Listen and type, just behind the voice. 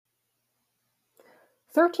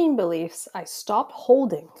13 beliefs I stopped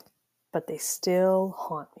holding, but they still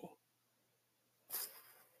haunt me.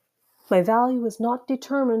 My value is not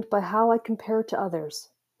determined by how I compare to others.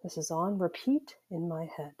 This is on repeat in my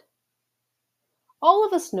head. All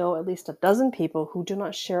of us know at least a dozen people who do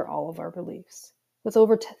not share all of our beliefs. With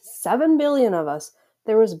over 7 billion of us,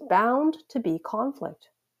 there is bound to be conflict.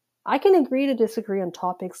 I can agree to disagree on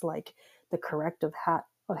topics like the corrective hat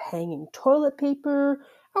of hanging toilet paper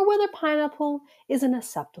or whether pineapple is an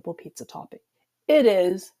acceptable pizza topping. It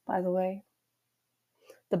is, by the way.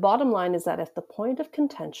 The bottom line is that if the point of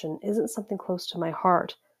contention isn't something close to my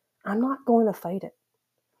heart, I'm not going to fight it.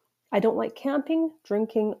 I don't like camping,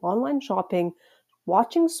 drinking, online shopping,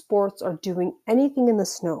 watching sports, or doing anything in the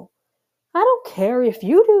snow. I don't care if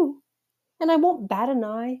you do, and I won't bat an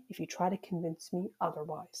eye if you try to convince me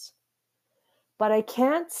otherwise. But I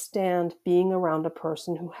can't stand being around a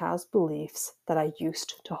person who has beliefs that I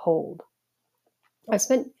used to hold. I've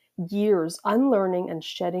spent years unlearning and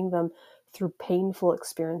shedding them through painful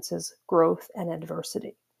experiences, growth, and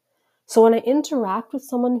adversity. So when I interact with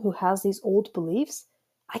someone who has these old beliefs,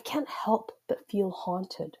 I can't help but feel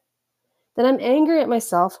haunted. Then I'm angry at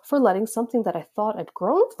myself for letting something that I thought I'd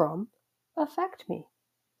grown from affect me.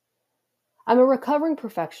 I'm a recovering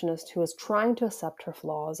perfectionist who is trying to accept her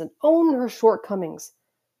flaws and own her shortcomings.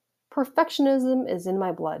 Perfectionism is in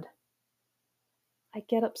my blood. I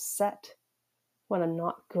get upset when I'm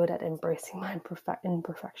not good at embracing my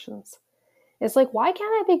imperfections. It's like, why can't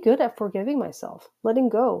I be good at forgiving myself, letting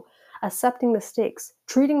go, accepting mistakes,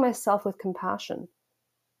 treating myself with compassion?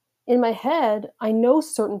 In my head, I know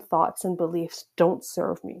certain thoughts and beliefs don't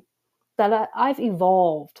serve me, that I've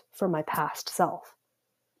evolved from my past self.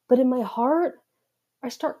 But in my heart, I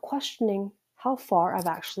start questioning how far I've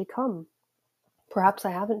actually come. Perhaps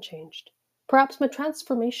I haven't changed. Perhaps my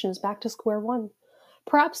transformation is back to square one.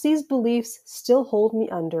 Perhaps these beliefs still hold me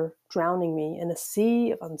under, drowning me in a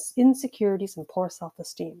sea of insecurities and poor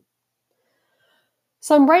self-esteem.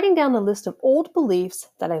 So I'm writing down a list of old beliefs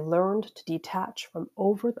that I learned to detach from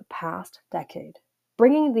over the past decade,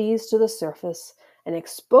 bringing these to the surface and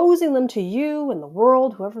exposing them to you and the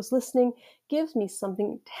world, whoever's listening, gives me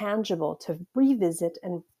something tangible to revisit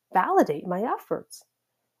and validate my efforts.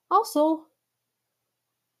 Also,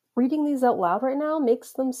 reading these out loud right now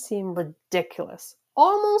makes them seem ridiculous,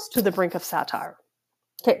 almost to the brink of satire.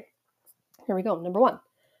 Okay, here we go. Number one,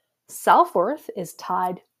 self-worth is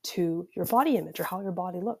tied to your body image or how your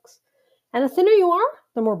body looks. And the thinner you are,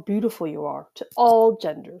 the more beautiful you are to all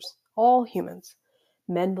genders, all humans.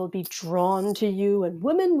 Men will be drawn to you and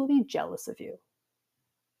women will be jealous of you.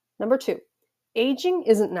 Number two, aging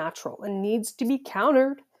isn't natural and needs to be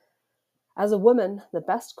countered. As a woman, the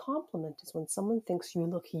best compliment is when someone thinks you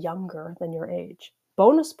look younger than your age.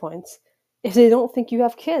 Bonus points if they don't think you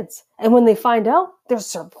have kids. And when they find out, they're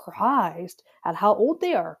surprised at how old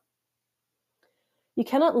they are. You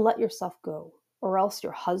cannot let yourself go, or else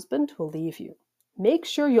your husband will leave you. Make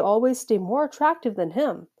sure you always stay more attractive than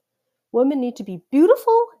him. Women need to be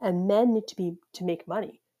beautiful, and men need to make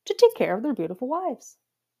money to take care of their beautiful wives.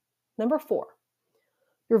 Number four,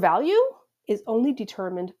 your value is only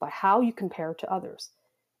determined by how you compare to others.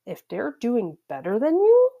 If they're doing better than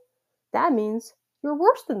you, that means you're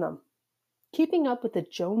worse than them. Keeping up with the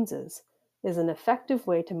Joneses is an effective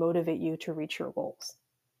way to motivate you to reach your goals.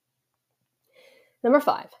 Number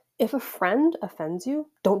five, if a friend offends you,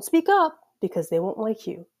 don't speak up because they won't like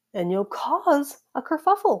you and you'll cause a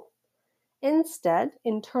kerfuffle. Instead,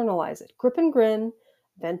 internalize it. Grip and grin,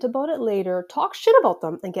 vent about it later, talk shit about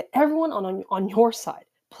them, and get everyone on your side.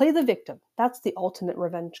 Play the victim. That's the ultimate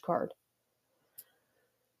revenge card.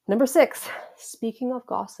 Number six, speaking of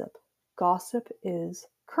gossip. Gossip is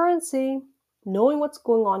currency. Knowing what's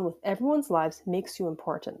going on with everyone's lives makes you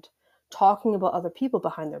important. Talking about other people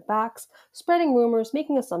behind their backs, spreading rumors,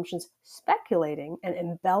 making assumptions, speculating, and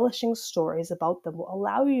embellishing stories about them will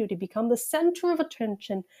allow you to become the center of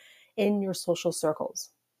attention in your social circles.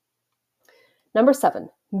 Number seven,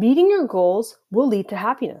 meeting your goals will lead to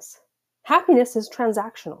happiness. Happiness is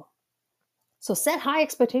transactional. So set high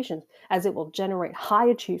expectations as it will generate high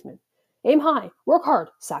achievement. Aim high, work hard,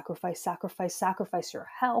 sacrifice your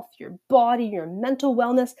health, your body, your mental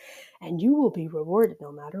wellness, and you will be rewarded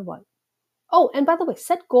no matter what. Oh, and by the way,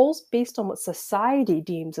 set goals based on what society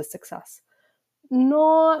deems a success,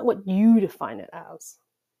 not what you define it as.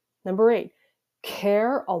 Number eight,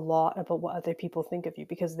 care a lot about what other people think of you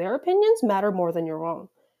because their opinions matter more than your own.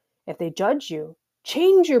 If they judge you,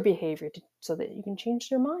 change your behavior so that you can change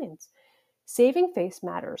their minds. Saving face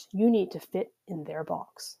matters. You need to fit in their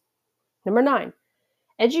box. Number nine,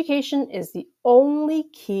 education is the only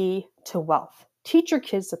key to wealth. Teach your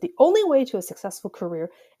kids that the only way to a successful career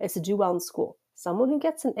is to do well in school. Someone who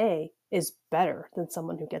gets an A is better than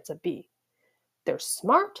someone who gets a B. They're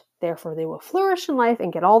smart, therefore they will flourish in life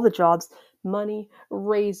and get all the jobs, money,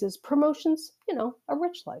 raises, promotions, a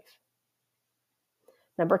rich life.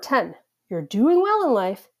 Number 10, you're doing well in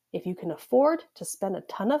life if you can afford to spend a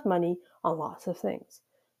ton of money on lots of things.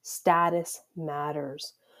 Status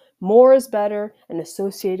matters. More is better and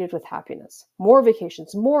associated with happiness. More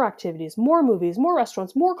vacations, more activities, more movies, more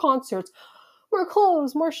restaurants, more concerts, more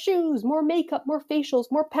clothes, more shoes, more makeup, more facials,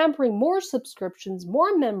 more pampering, more subscriptions,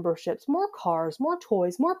 more memberships, more cars, more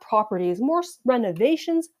toys, more properties, more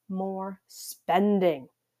renovations, more spending.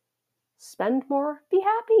 Spend more, be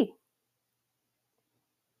happy.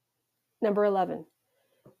 Number 11,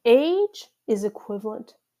 age is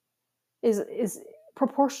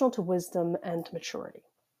proportional to wisdom and maturity.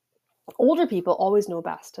 Older people always know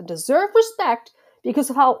best and deserve respect because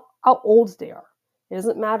of how old they are. It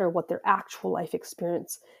doesn't matter what their actual life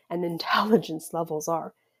experience and intelligence levels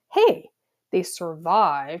are. Hey, they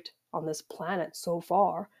survived on this planet so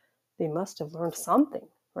far. They must have learned something,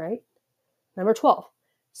 right? Number 12,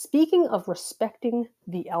 speaking of respecting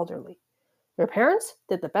the elderly. Your parents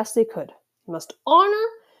did the best they could. You must honor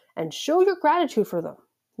and show your gratitude for them.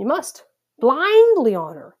 You must blindly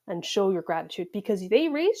honor and show your gratitude because they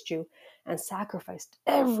raised you and sacrificed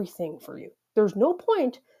everything for you. There's no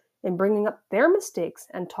point in bringing up their mistakes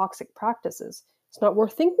and toxic practices. It's not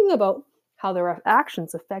worth thinking about how their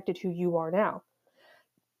actions affected who you are now.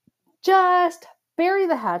 Just bury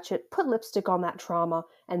the hatchet, put lipstick on that trauma,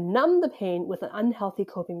 and numb the pain with an unhealthy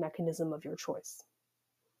coping mechanism of your choice.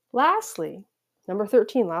 Lastly, number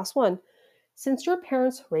 13, last one, since your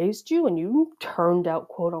parents raised you and you turned out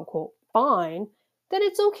quote unquote fine, then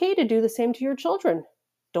it's okay to do the same to your children.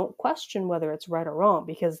 Don't question whether it's right or wrong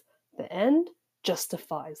because the end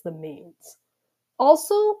justifies the means.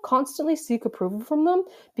 Also, constantly seek approval from them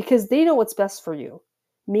because they know what's best for you.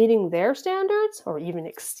 Meeting their standards or even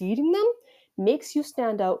exceeding them makes you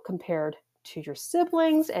stand out compared to your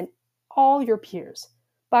siblings and all your peers.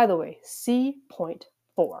 By the way, see point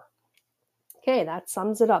 4. Okay, that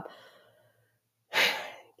sums it up.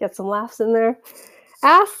 Get some laughs in there.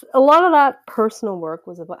 A lot of that personal work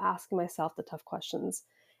was about asking myself the tough questions.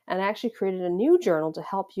 And I actually created a new journal to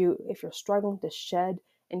help you if you're struggling to shed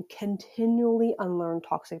and continually unlearn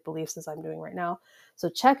toxic beliefs as I'm doing right now. So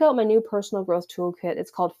check out my new personal growth toolkit.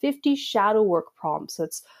 It's called 50 Shadow Work Prompts. So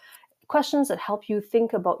it's questions that help you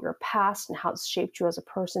think about your past and how it's shaped you as a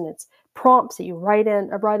person. It's prompts that you write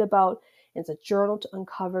about. It's a journal to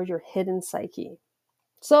uncover your hidden psyche.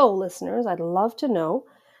 So listeners, I'd love to know,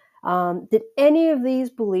 did any of these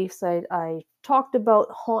beliefs I talked about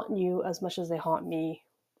haunt you as much as they haunt me?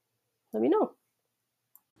 Let me know.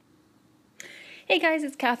 Hey guys,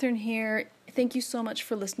 it's Catherine here. Thank you so much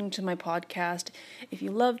for listening to my podcast. If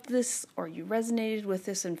you loved this or you resonated with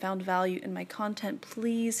this and found value in my content,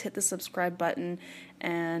 please hit the subscribe button.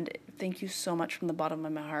 And thank you so much from the bottom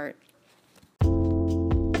of my heart.